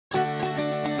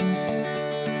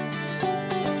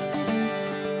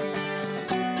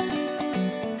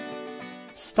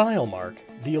Stylmark,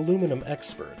 the aluminum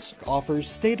experts, offers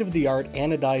state-of-the-art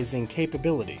anodizing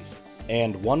capabilities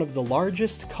and one of the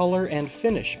largest color and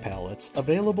finish palettes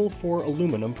available for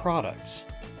aluminum products.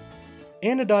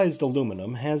 Anodized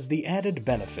aluminum has the added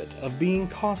benefit of being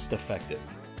cost-effective.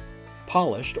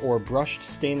 Polished or brushed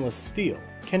stainless steel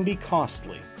can be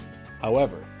costly.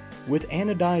 However, with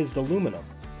anodized aluminum,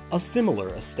 a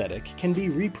similar aesthetic can be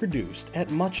reproduced at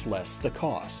much less the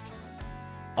cost.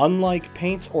 Unlike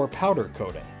paint or powder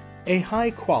coating, a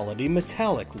high-quality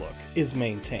metallic look is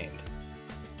maintained.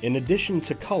 In addition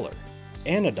to color,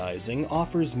 anodizing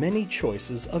offers many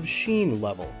choices of sheen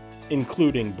level,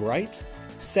 including bright,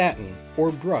 satin, or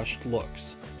brushed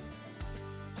looks.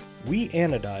 We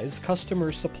anodize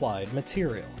customer-supplied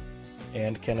material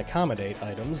and can accommodate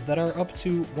items that are up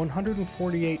to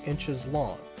 148 inches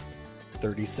long,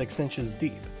 36 inches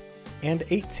deep, and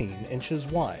 18 inches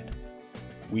wide.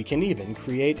 We can even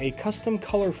create a custom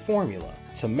color formula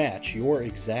to match your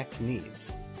exact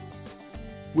needs.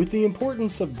 With the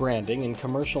importance of branding in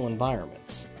commercial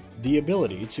environments, the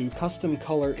ability to custom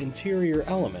color interior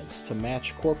elements to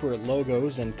match corporate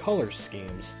logos and color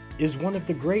schemes is one of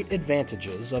the great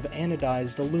advantages of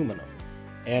anodized aluminum.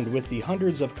 And with the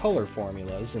hundreds of color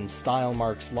formulas in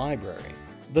Stylmark's library,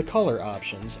 the color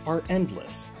options are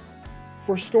endless.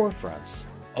 For storefronts,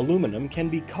 aluminum can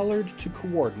be colored to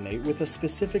coordinate with a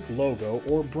specific logo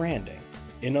or branding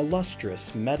in a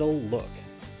lustrous metal look.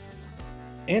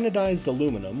 Anodized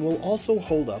aluminum will also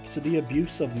hold up to the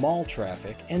abuse of mall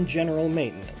traffic and general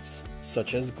maintenance,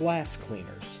 such as glass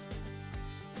cleaners.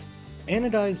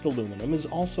 Anodized aluminum is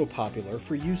also popular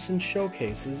for use in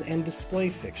showcases and display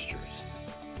fixtures.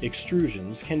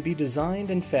 Extrusions can be designed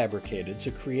and fabricated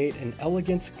to create an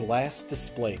elegant glass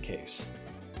display case.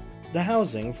 The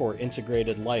housing for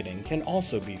integrated lighting can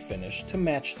also be finished to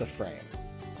match the frame.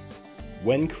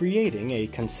 When creating a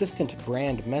consistent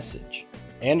brand message,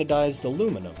 anodized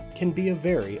aluminum can be a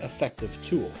very effective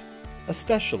tool,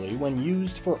 especially when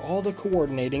used for all the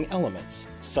coordinating elements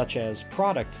such as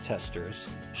product testers,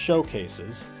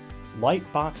 showcases, light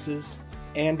boxes,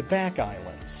 and back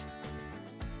islands.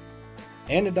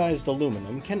 Anodized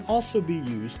aluminum can also be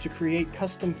used to create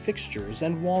custom fixtures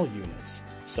and wall units,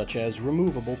 such as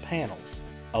removable panels,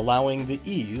 allowing the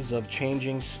ease of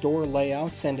changing store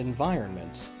layouts and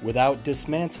environments without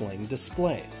dismantling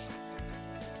displays.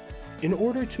 In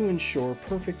order to ensure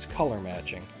perfect color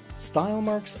matching,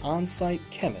 Stylmark's on-site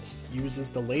chemist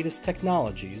uses the latest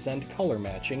technologies and color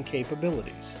matching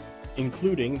capabilities,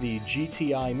 including the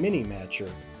GTI Mini Matcher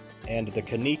and the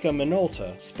Konica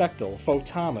Minolta Spectral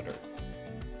Photometer.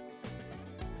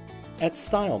 At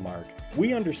Stylmark,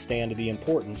 we understand the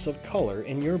importance of color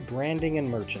in your branding and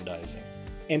merchandising,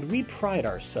 and we pride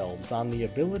ourselves on the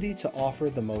ability to offer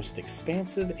the most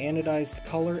expansive anodized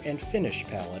color and finish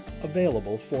palette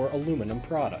available for aluminum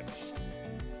products.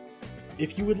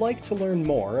 If you would like to learn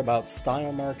more about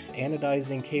Stylmark's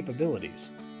anodizing capabilities,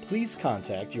 please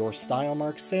contact your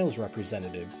Stylmark sales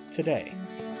representative today.